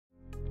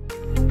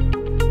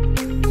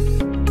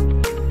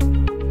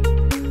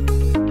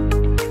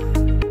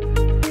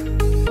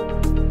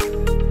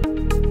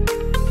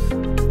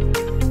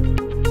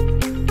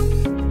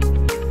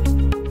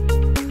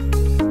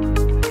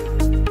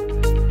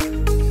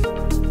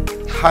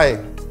Hi,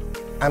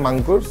 I'm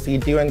Ankur,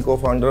 CTO and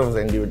co-founder of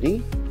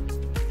Zenduty.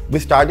 We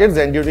started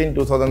Zenduty in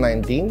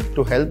 2019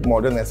 to help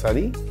modern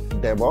SRE,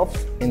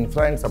 DevOps,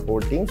 Infra and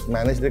Support Teams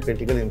manage their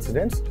critical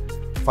incidents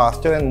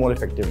faster and more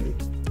effectively.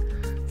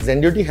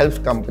 Zenduty helps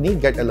companies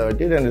get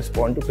alerted and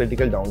respond to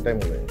critical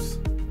downtime events.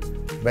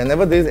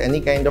 Whenever there is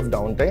any kind of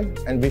downtime,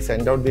 and we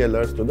send out the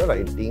alerts to the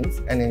right teams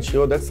and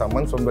ensure that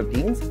someone from the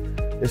teams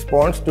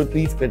responds to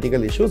these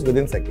critical issues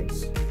within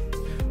seconds.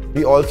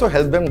 We also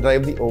help them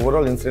drive the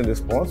overall incident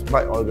response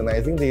by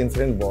organizing the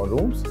incident war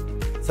rooms,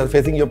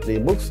 surfacing your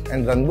playbooks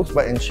and runbooks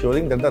by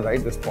ensuring that the right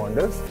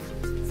responders,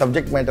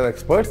 subject matter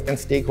experts and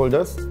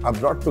stakeholders are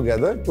brought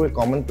together to a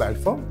common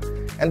platform,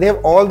 and they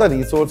have all the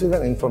resources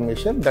and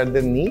information that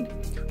they need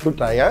to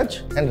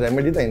triage and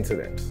remedy the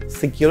incidents.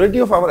 Security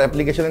of our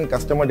application and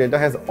customer data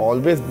has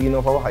always been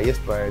of our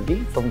highest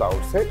priority from the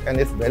outset, and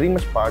is very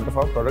much part of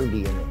our product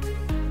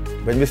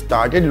DNA. When we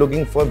started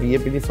looking for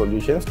VAPT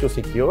solutions to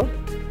secure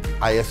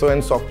ISO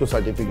and SOC 2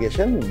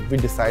 certification, we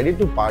decided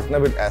to partner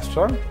with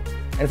Astra,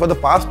 and for the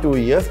past 2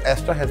 years,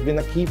 Astra has been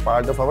a key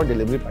part of our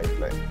delivery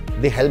pipeline.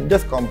 They helped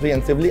us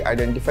comprehensively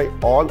identify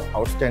all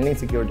outstanding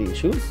security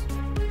issues.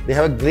 They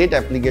have a great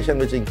application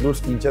which includes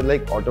features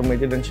like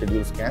automated and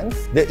scheduled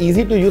scans. Their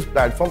easy-to-use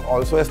platform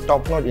also has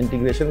top-notch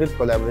integration with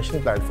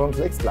collaboration platforms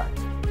like Slack.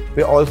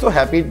 We are also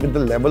happy with the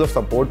level of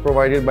support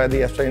provided by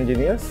the Astra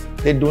engineers.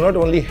 They do not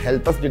only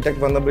help us detect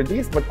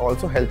vulnerabilities, but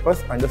also help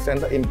us understand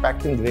the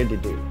impact in great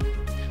detail.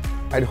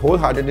 I'd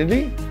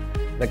wholeheartedly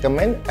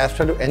recommend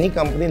Astra to any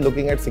company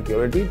looking at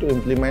security to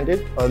implement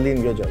it early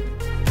in your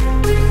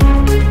journey.